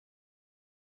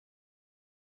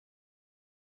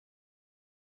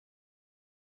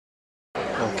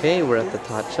Okay, we're at the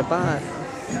Tot Shabbat.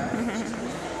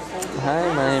 Hi,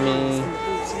 Miami.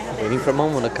 Waiting for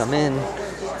Momo to come in.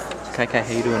 Kai Kai,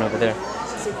 how you doing over there?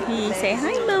 You say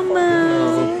hi,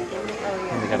 Momo.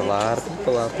 And we got a lot of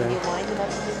people out there.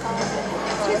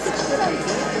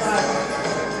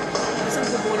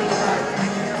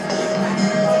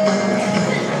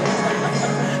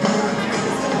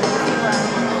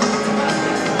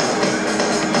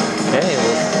 Okay,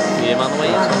 we'll see him on the way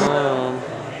in.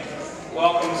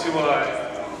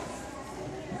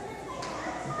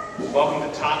 Welcome to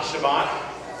Tot Shabbat.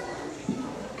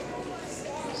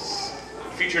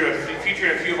 Featuring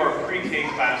a few of our pre-K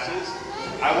classes.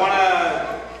 I want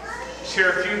to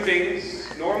share a few things.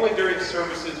 Normally during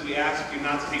services we ask you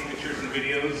not to take pictures and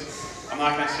videos. I'm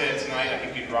not going to say it tonight, I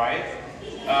think you'd riot.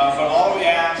 But all we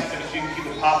ask is if you can keep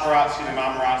the paparazzi and the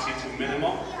mamarazzi to a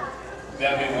minimum,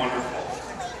 that would be wonderful.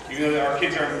 Even though our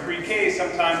kids are in pre-K,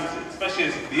 sometimes, especially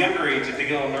as the younger age, they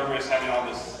get a little nervous having all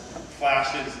this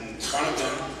flashes in front of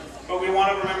them. But we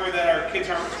want to remember that our kids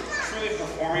aren't truly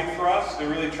performing for us. They're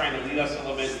really trying to lead us a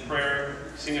little bit in prayer,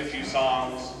 sing a few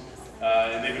songs,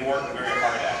 and they've been working very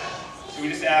hard at it. So we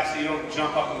just ask that you don't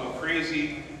jump up and go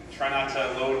crazy. Try not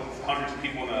to load hundreds of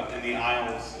people in the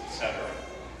aisles, etc.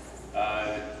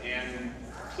 And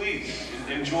please,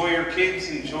 enjoy your kids,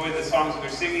 enjoy the songs that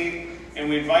they're singing. And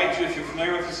we invite you, if you're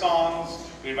familiar with the songs,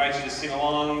 we invite you to sing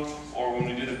along, or when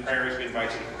we do the prayers, we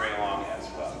invite you to pray along as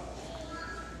well.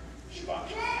 Shabbat.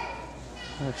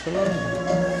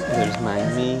 There's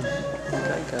Miami.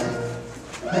 Kai Kai.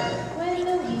 When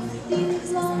the week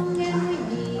seems long and we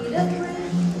need a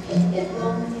break, it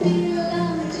won't be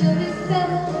long till we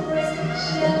celebrate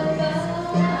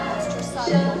Shabbat.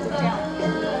 Shabbat.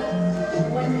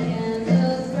 When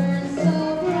candles burn so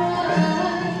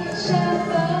bright.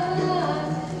 Shabbat.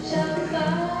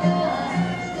 Shabbat.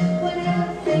 When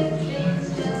everything's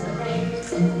just great.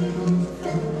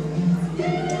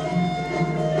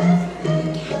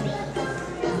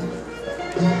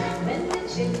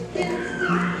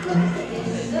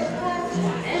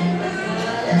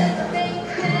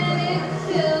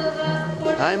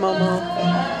 Hi, Momo.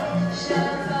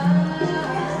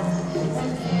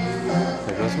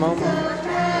 There goes Momo.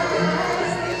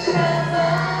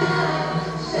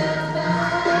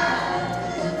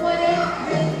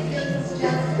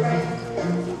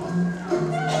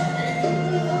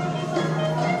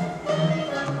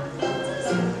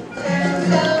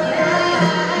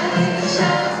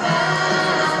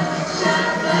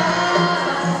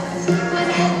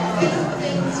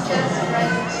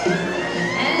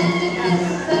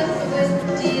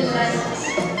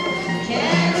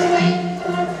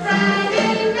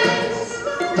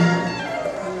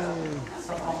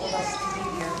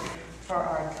 For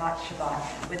our Tot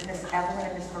Shabbat with Miss Evelyn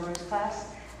and Miss Maru's class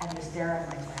and Miss Dara in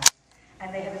my class.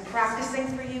 And they have been practicing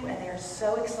for you, and they are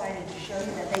so excited to show you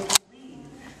that they can lead,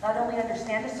 not only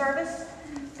understand the service,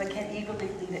 but can eagerly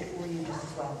lead it for you just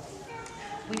as well.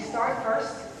 We start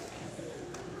first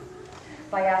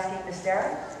by asking Miss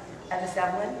Dara and Miss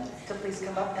Evelyn to please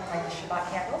come up and light the Shabbat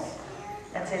candles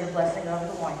and say the blessing over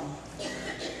the wine.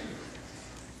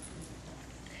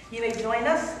 You may join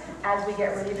us as we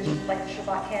get ready to light the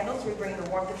Shabbat candles. We bring the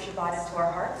warmth of Shabbat into our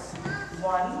hearts.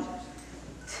 1,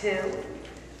 2,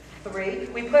 3.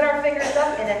 We put our fingers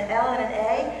up in an L and an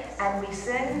A, and we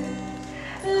sing.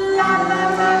 La la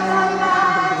la la la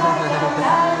la la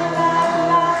la la la la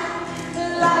la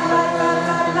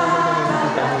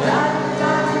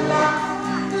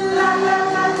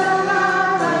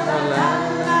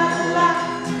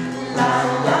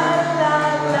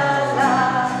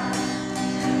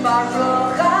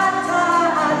Baruch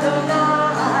atah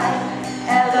Adonai,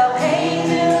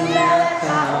 Eloheinu melech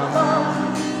haolam,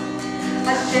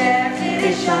 asher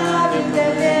kiddushanu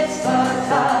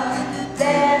b'mitzvotav,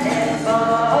 b'nevotav.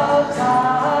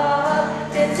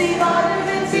 V'tzivanu,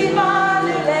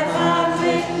 v'tzivanu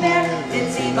lechadlik ner,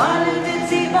 v'tzivanu,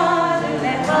 v'tzivanu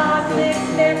lechadlik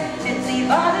ner,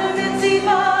 v'tzivanu,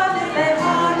 v'tzivanu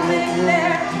lechadlik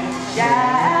ner.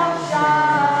 Shal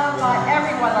Shabbat.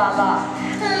 Everyone, la la.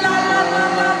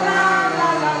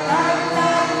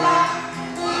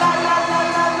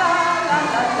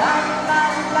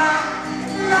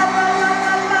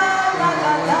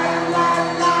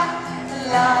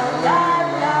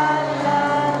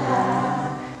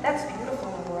 That's beautiful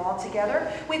when we're all together.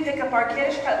 We pick up our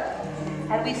Kiddush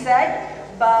and we say,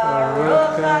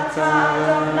 Baruch atah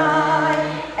Adonai,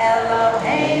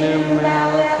 Eloheinu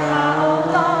melech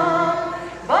haolam,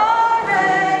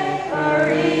 Borei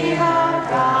Bari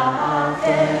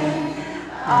HaGafim.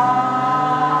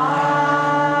 Amen.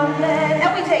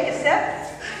 And we take a sip.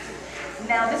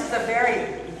 Now this is a very,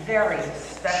 very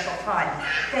special time.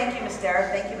 Thank you, Miss Dara.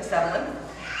 Thank you, Miss Evelyn.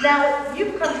 Now,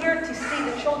 you've come here to see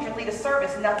the children lead a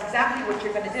service, and that's exactly what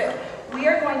you're going to do. We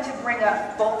are going to bring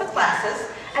up both the classes,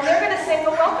 and they're going to sing the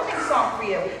welcoming song for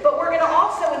you. But we're going to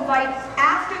also invite,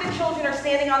 after the children are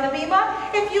standing on the bima,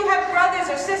 if you have brothers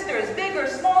or sisters, big or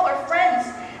small, or friends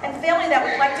and family that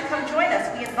would like to come join us,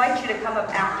 we invite you to come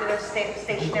up after they're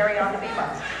stationary on the bima.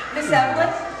 Miss Evelyn,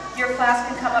 your class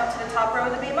can come up to the top row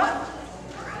of the bima.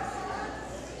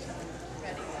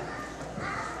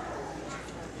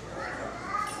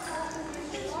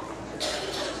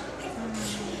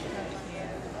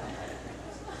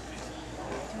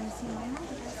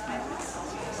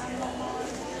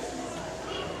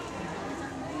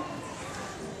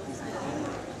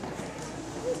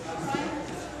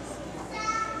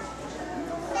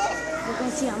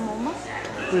 See our Mama?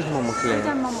 Where's Mama Where's Claire?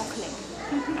 our Mama Claire?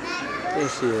 There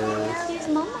she is. Here's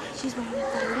Mama. She's wearing a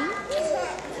belly.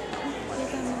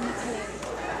 Here's our Mama Claire.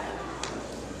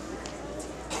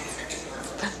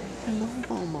 Hello,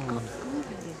 Mama.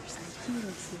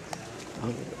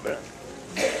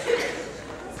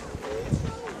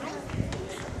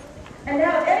 And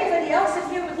now, if anybody else in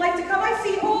here would like to come, I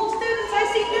see old students, I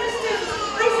see new students,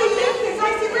 I see big kids,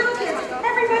 I see little kids.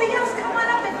 Everybody else, come on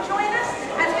up and join us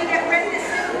as we get ready to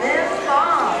sing this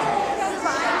song.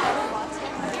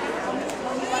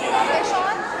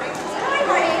 Hi,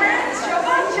 my friends.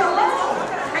 Shabbat shalom.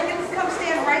 And you can come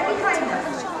stand right behind us.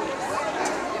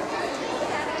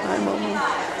 Hi, Mama.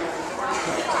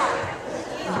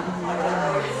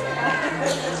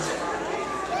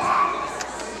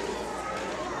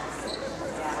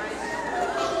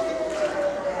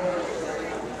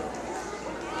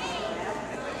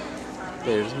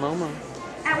 There's Mama.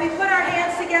 And we put our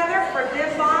hands together for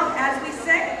Bim Bom as we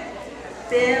sing.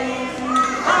 Bim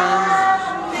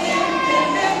Bom, Bim Bim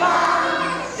Bim Bom,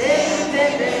 Bim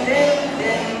Bim Bim Bim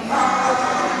Bim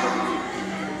Bom.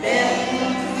 Bim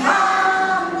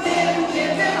Bom, Bim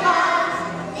Bim Bim Bom,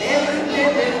 Bim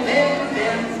Bim Bim Bim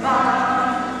Bim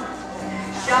Bom.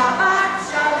 Shabbat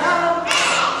Shalom,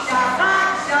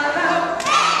 Shabbat Shalom,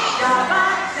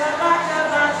 Shabbat Shabbat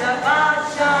Shabbat Shabbat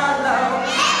Shalom.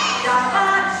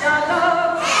 Shabbat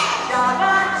Shalom,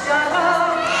 Shabbat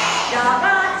Shalom,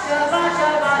 Shabbat Shabbat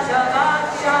Shabbat Shabbat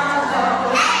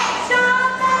Shalom.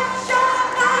 Shabbat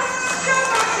Shabbat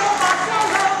Shabbat Shabbat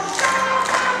Shalom.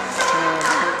 Shabbat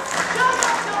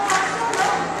Shabbat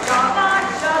Shabbat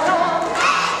Shalom.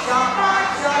 Shabbat Shalom, Shabbat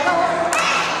Shalom,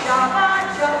 Shabbat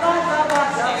Shabbat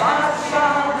Shabbat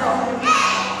Shalom.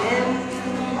 Bim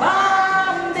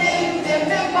bam, bim bim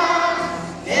bim bam,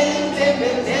 bim bim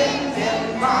bim bim bim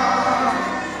bam.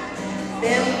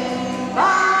 Bim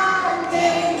bam,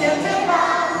 bim bim bim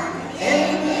bam, bim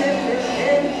bim bim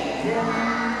bim bim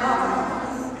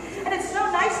bam. And it's so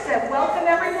nice to welcome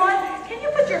everyone. Can you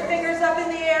put your fingers up in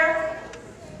the air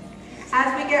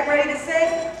as we get ready to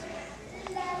sing?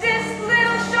 This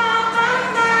little Shabbat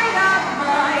night of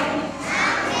mine.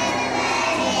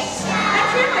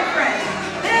 That's it, my friend.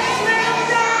 This little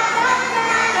Shabbat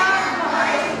night of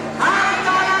mine, I'm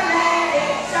gonna let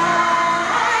it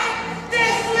shine.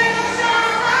 This little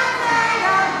Shabbat night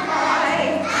of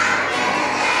mine,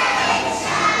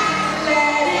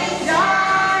 let it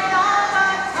shine all the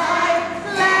time.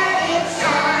 Let it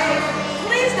shine.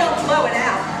 Please don't blow it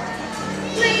out.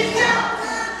 Please don't,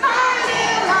 my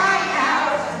little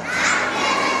lighthouse.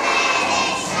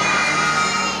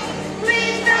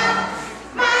 Please don't,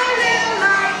 my little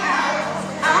lighthouse.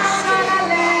 I'm gonna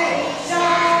let it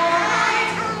shine.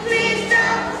 Please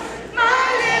don't, my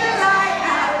little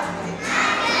lighthouse.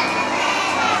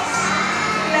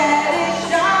 Let it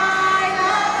shine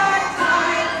all the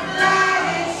time. Let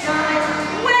it shine.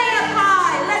 Way up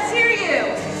high. Let's hear you.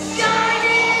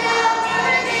 Shining over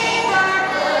the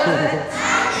neighborhood.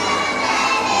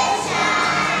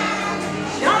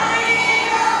 Shining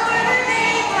over the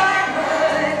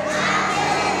neighborhood.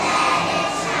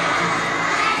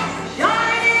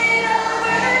 Shining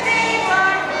over the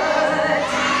neighborhood.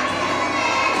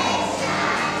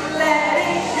 Let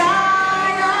it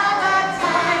shine all the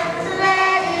time.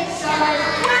 Let it shine.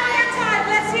 One more time.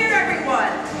 Let's hear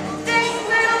everyone. This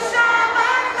little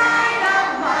Shabbat night of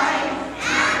mine.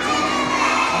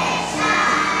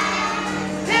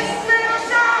 This little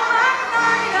Shabbat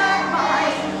night of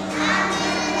mine.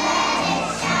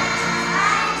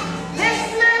 This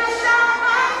little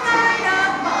Shabbat night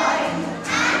of mine.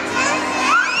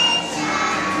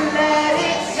 Let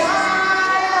it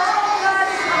shine all the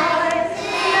time.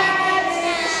 Let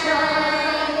it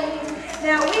shine.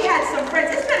 Now we had some friends.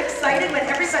 Isn't that exciting when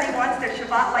everybody wants their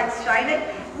Shabbat lights shining?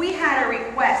 We had a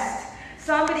request.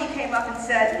 Somebody came up and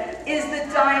said, "Is the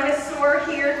dinosaur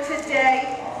here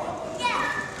today?"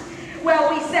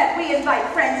 Well, we said we invite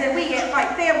friends and we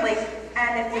invite family.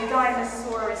 And if the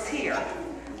dinosaur is here,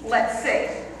 let's see.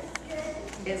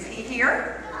 Is he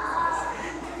here?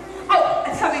 Oh,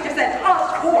 somebody just said,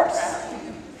 of course.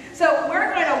 So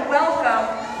we're going to welcome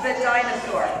the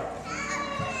dinosaur.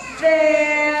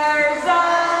 There's a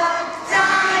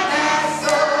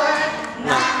dinosaur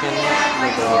knocking at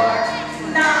my door.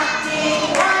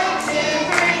 Knocking 1, 2,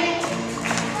 3.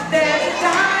 There's a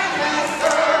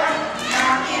dinosaur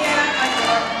knocking at my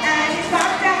door. And he's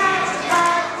come to have some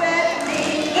fun with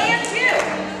me and you.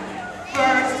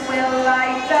 First we'll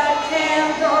light the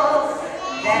candles.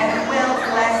 Then we'll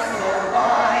bless the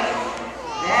wine.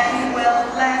 Then we'll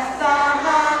bless the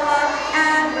challah.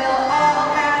 And we'll all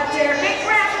have their big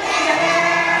breath together.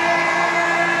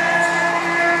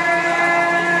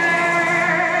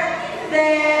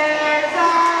 There's a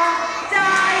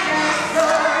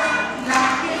dinosaur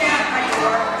knocking at my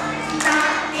door.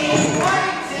 Knocking 1,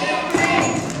 2,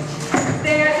 3.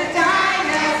 There's a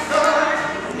dinosaur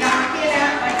knocking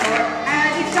at my door. And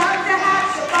he's come to have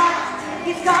Shabbat.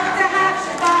 He's come to have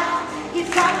Shabbat. He's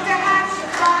come to have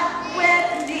Shabbat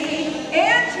with me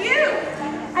and you.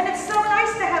 And it's so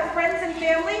nice to have friends and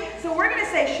family. So we're going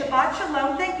to say Shabbat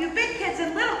Shalom. Thank you, big kids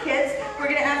and little kids. We're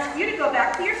going to ask you to go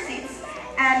back to your seats.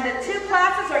 And the 2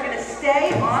 classes are going to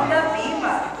stay on the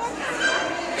bima.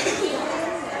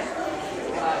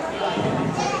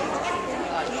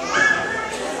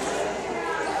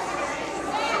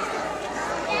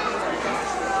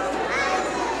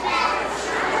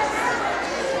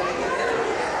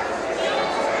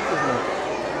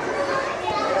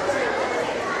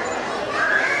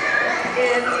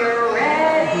 If you're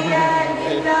ready and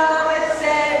you know it,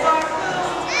 say Baruch.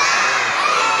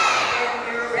 If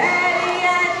you're ready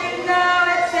and you know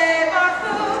it, say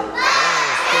Baruch.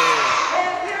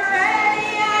 If you're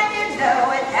ready and you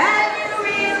know it and you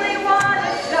really want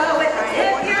to show it.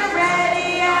 If you're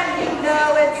ready and you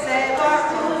know it, say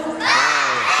Baruch.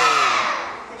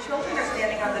 The children are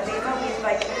standing on the bima. We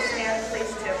invite you to stand,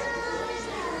 please, too.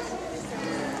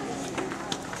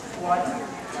 1,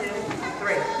 2,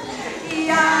 3.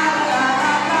 Ya la la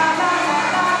la la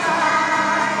la la.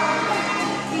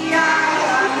 Ya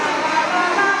la la la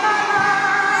la la la.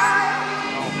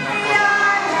 Ya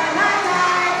la la la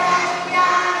la. Ya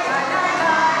la la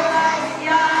la la.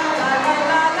 Ya la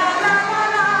la la la la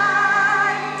la.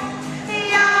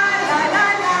 Ya la la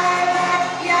la la.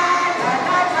 Ya la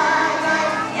la la la.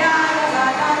 Ya la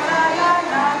la la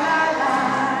la la la.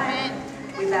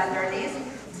 We bow our knees.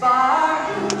 Baruch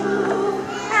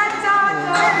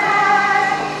Adonai.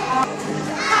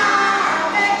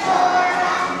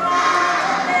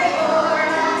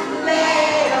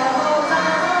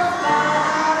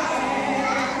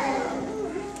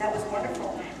 That was wonderful.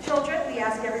 Children, we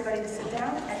ask everybody to sit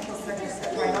down and children to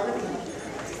sit right on the beam.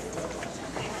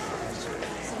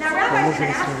 Now, Rabbi, I'm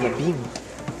going to ask you,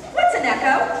 what's an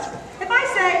echo? If I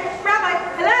say, Rabbi,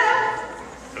 hello?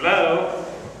 Hello?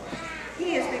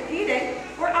 He is repeating,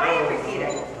 or I am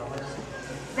repeating.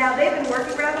 Now, they've been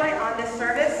working, Rabbi, on this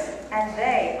service, and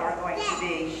they are going to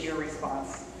be your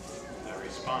response. A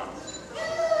response.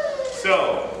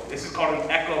 So, this is called an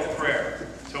echo prayer.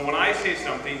 So when I say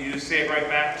something, you just say it right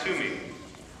back to me.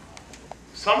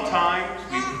 Sometimes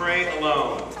we pray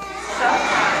alone.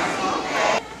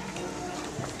 Sometimes.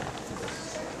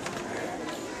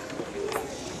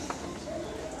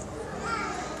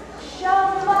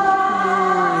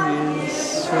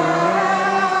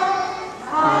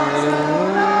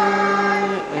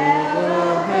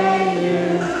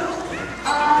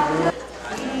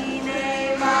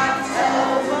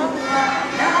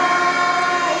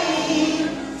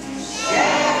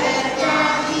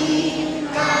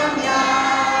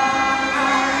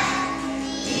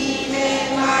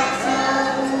 My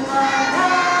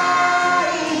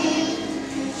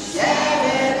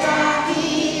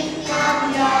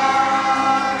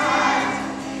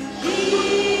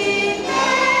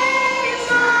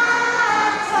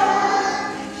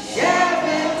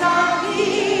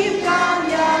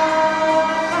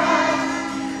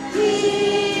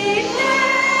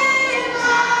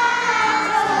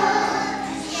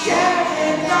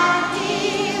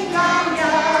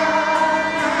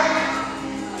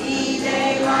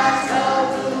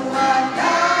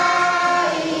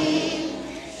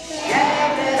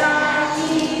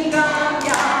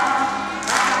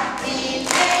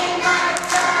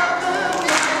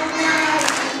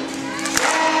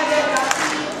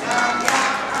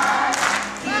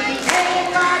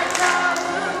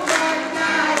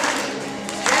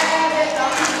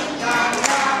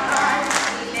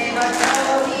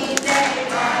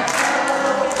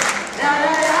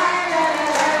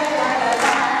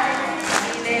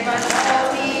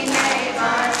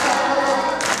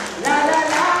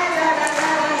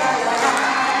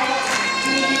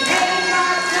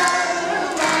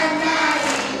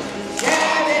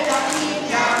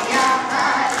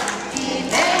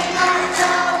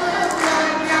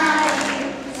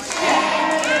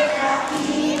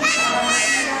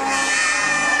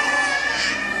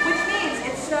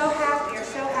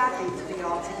be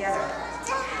all together.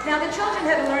 Now the children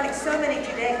have been learning so many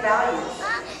Judaic values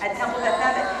at Temple Beth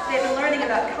Emet. They've been learning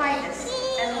about kindness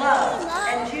and love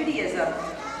and Judaism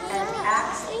and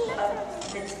acts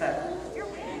of mitzvah.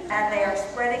 And they are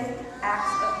spreading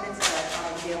acts of mitzvah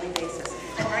on a daily basis.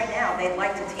 And right now they'd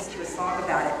like to teach you a song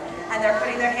about it. And they're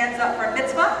putting their hands up for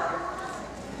mitzvah.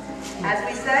 As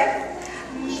we say,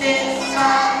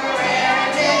 mitzvah,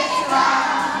 mitzvah.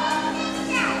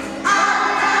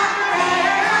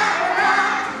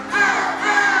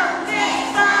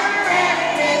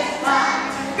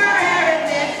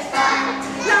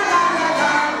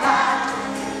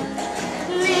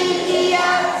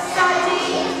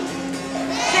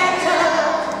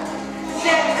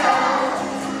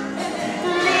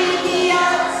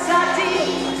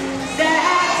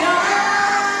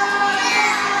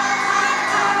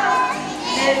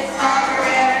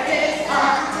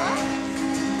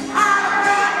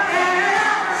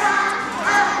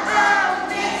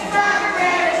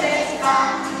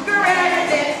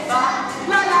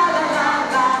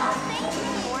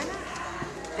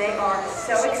 They are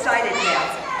so excited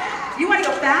now. You want to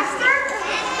go faster?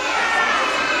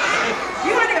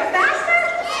 You want to go faster?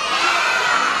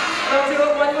 We'll do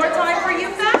it one more time for you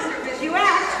faster because you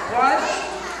asked. 1,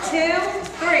 2,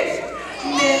 3.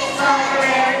 Mitzvah,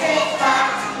 mitzvah.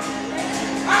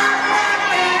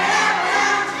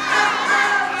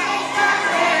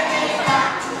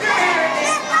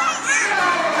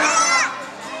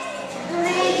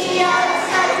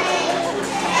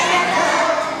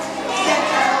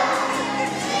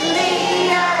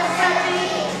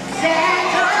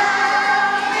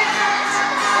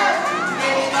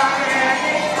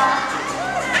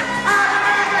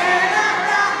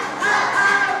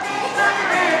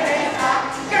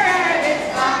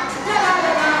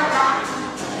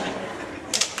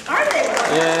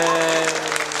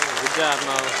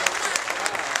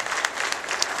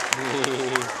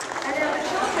 And now the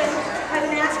children have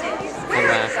been asking,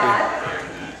 where is God?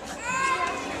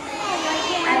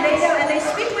 And they know, and they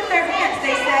speak with their hands.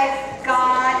 They say,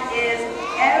 God is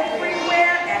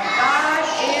everywhere and God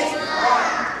is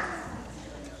one.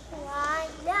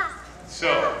 So,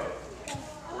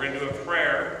 we're going to do a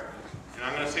prayer, and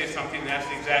I'm going to say something, and that's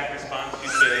the exact response you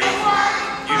say.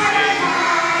 You say,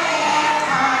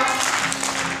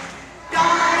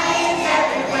 God is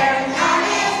everywhere and God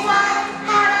is one.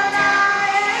 Adonai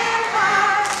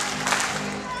Echad.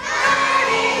 God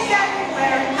is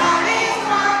everywhere and God is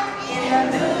one. In the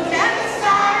moon and the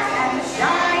stars and the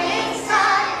shining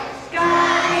sun.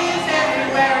 God is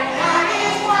everywhere and God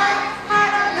is one.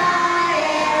 Adonai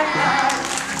Echad.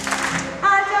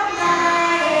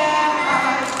 Adonai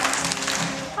Echad.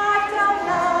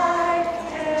 Adonai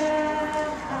Echad.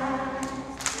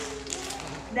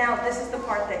 Now, this is the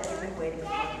part that you've been waiting for.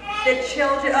 The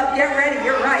children, oh, get ready,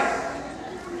 you're right.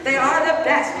 They are the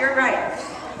best, you're right.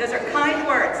 Those are kind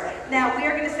words. Now, we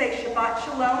are going to say Shabbat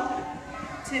Shalom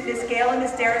to Miss Gail and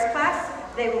Miss Dara's class.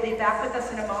 They will be back with us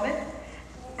in a moment.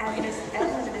 And Miss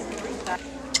Evelyn and Miss Marie's back.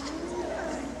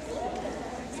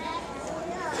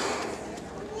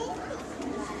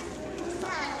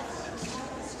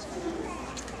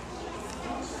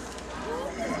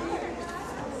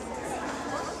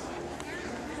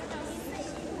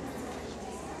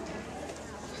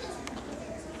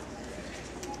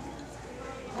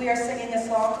 We are singing a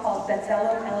song called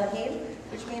B'Tselem Elohim,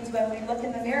 which means when we look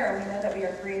in the mirror, we know that we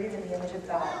are created in the image of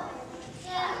God.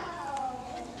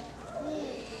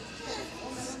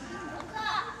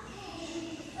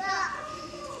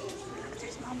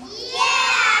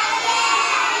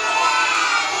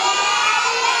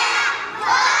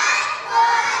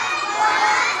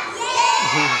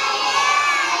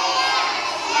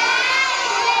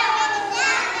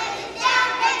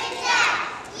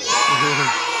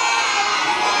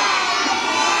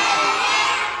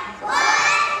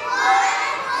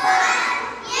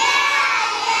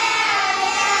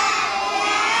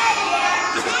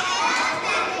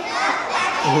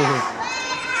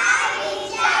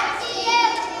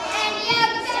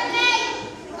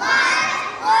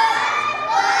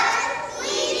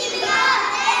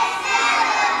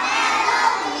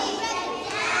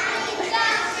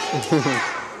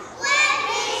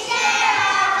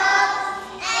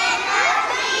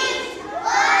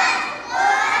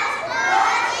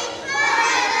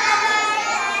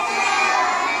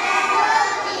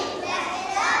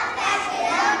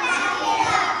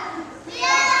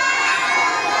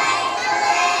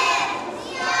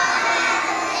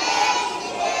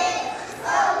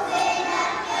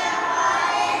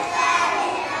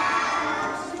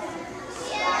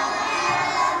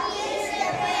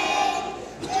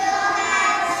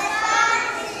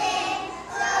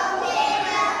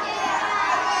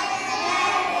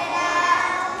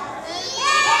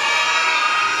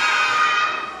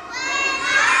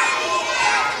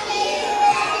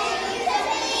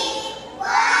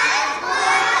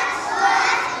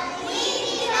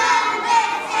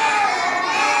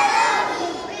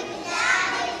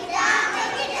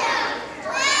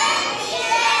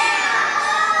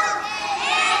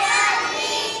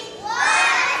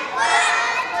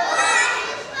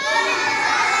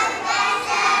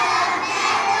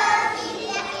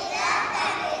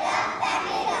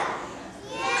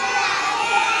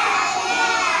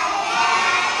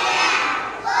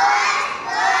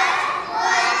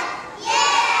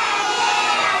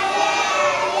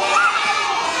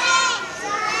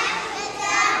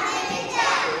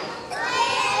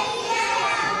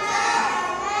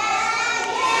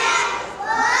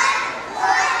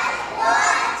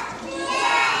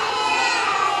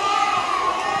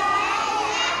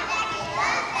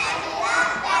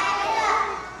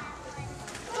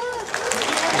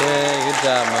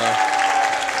 job, Mo.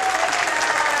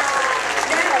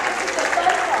 Now, this is the fun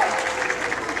part.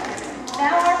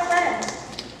 Now, our friends,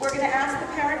 we're going to ask the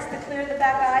parents to clear the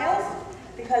back aisles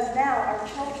because now our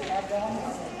children are going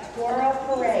on a floral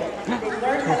parade. They've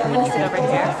learned how to hold it over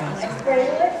here and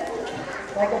cradle it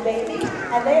like a baby,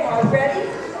 and they are ready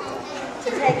to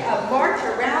take a march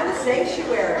around the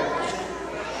sanctuary.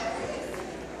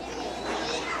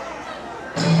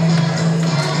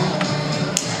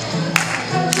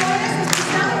 Come join us as we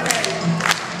celebrate.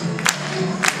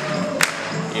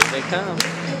 Here they come.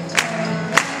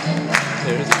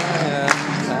 There's Moriah.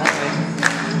 Hi.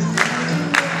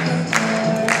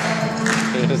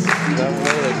 There's the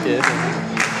little kid.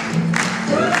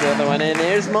 There's the other one, and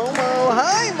there's Momo.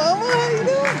 Hi, Momo. How you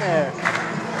doing there?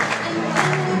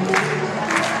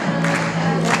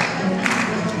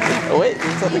 Oh wait,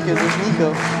 there's other kids. There's Nico.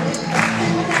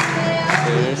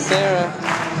 There's Sarah.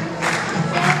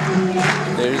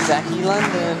 There's Zachy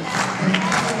London.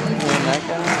 And that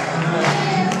guy.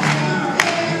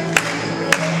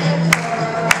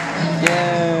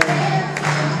 Yeah.